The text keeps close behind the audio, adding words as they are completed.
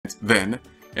then.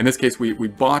 In this case, we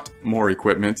bought more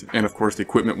equipment, and of course the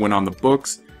equipment went on the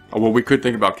books. Well, we could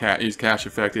think about is cash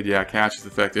affected? Yeah, cash is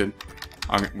affected.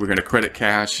 We're going to credit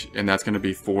cash, and that's going to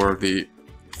be for the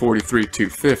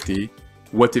 43,250.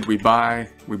 What did we buy?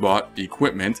 We bought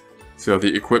equipment. So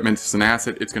the equipment is an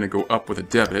asset. It's going to go up with a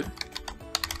debit,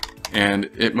 and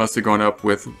it must have gone up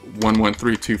with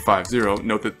 113,250.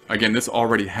 Note that again, this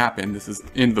already happened. This is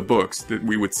in the books, that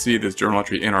we would see this journal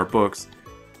entry in our books,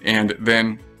 and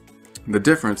then the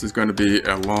difference is going to be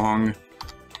a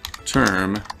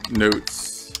long-term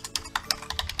notes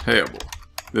payable.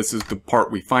 This is the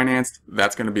part we financed.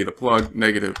 That's going to be the plug,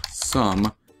 negative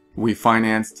sum. We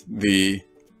financed the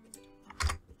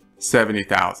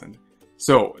 70,000.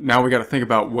 So now we got to think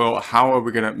about, well, how are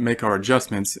we going to make our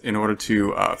adjustments in order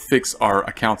to fix our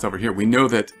accounts over here? We know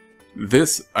that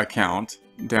this account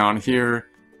down here,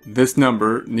 this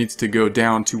number needs to go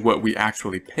down to what we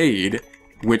actually paid,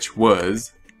 which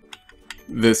was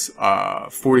this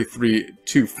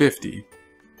 43,250.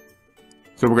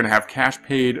 So we're going to have cash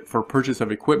paid for purchase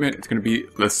of equipment. It's going to be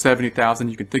the 70,000.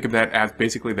 You can think of that as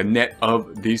basically the net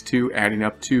of these two adding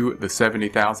up to the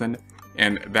 70,000.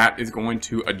 And that is going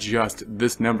to adjust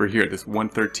this number here, this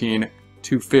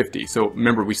 113,250. So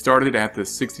remember, we started at the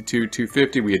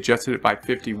 62,250. We adjusted it by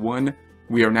 51.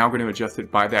 We are now going to adjust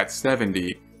it by that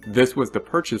 70. This was the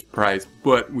purchase price,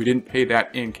 but we didn't pay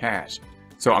that in cash.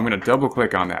 So I'm going to double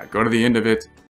click on that. Go to the end of it.